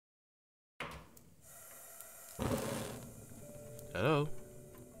Hello?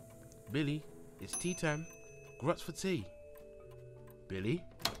 Billy, it's tea time. Gruts for tea. Billy?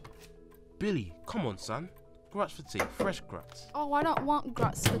 Billy, come on, son. Gruts for tea, fresh gruts. Oh, I don't want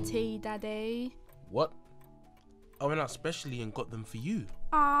gruts for tea, Daddy. What? I went out specially and got them for you.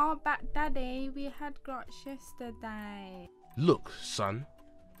 Oh, but Daddy, we had gruts yesterday. Look, son.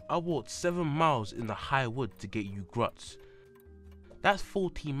 I walked 7 miles in the high wood to get you gruts. That's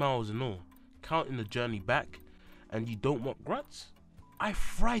 14 miles in all, counting the journey back, and you don't want gruts? I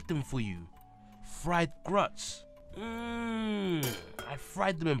fried them for you. Fried gruts. I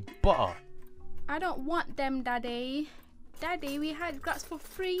fried them in butter. I don't want them, Daddy. Daddy, we had gruts for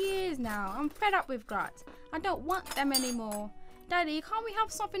 3 years now. I'm fed up with gruts. I don't want them anymore. Daddy, can't we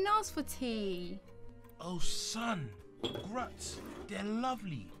have something else for tea? Oh, son. Gruts. They're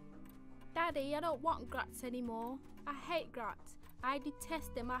lovely. Daddy, I don't want gruts anymore. I hate gruts. I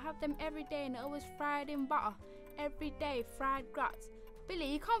detest them. I have them every day and they're always fried in butter. Every day, fried gruts.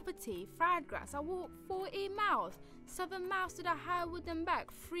 Billy, come for tea, fried gruts. I walked 14 miles, 7 miles to the high wood and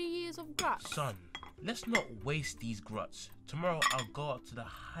back, 3 years of gruts. Son, let's not waste these gruts. Tomorrow I'll go up to the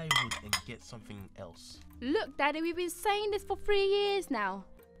high wood and get something else. Look, Daddy, we've been saying this for 3 years now.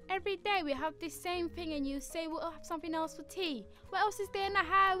 Every day we have this same thing and you say we'll have something else for tea. What else is there in the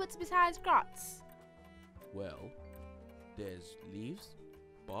high woods besides gruts? Well, there's leaves,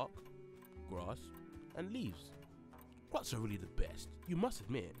 bark, grass, and leaves. Gruts are really the best, you must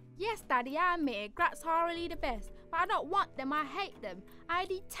admit. Yes, Daddy, I admit it. Gruts are really the best. But I don't want them, I hate them. I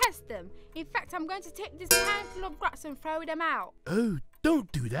detest them. In fact, I'm going to take this pan full of gruts and throw them out. Oh,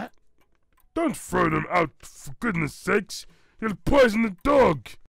 don't do that. Don't throw them out, for goodness sakes. You'll poison the dog.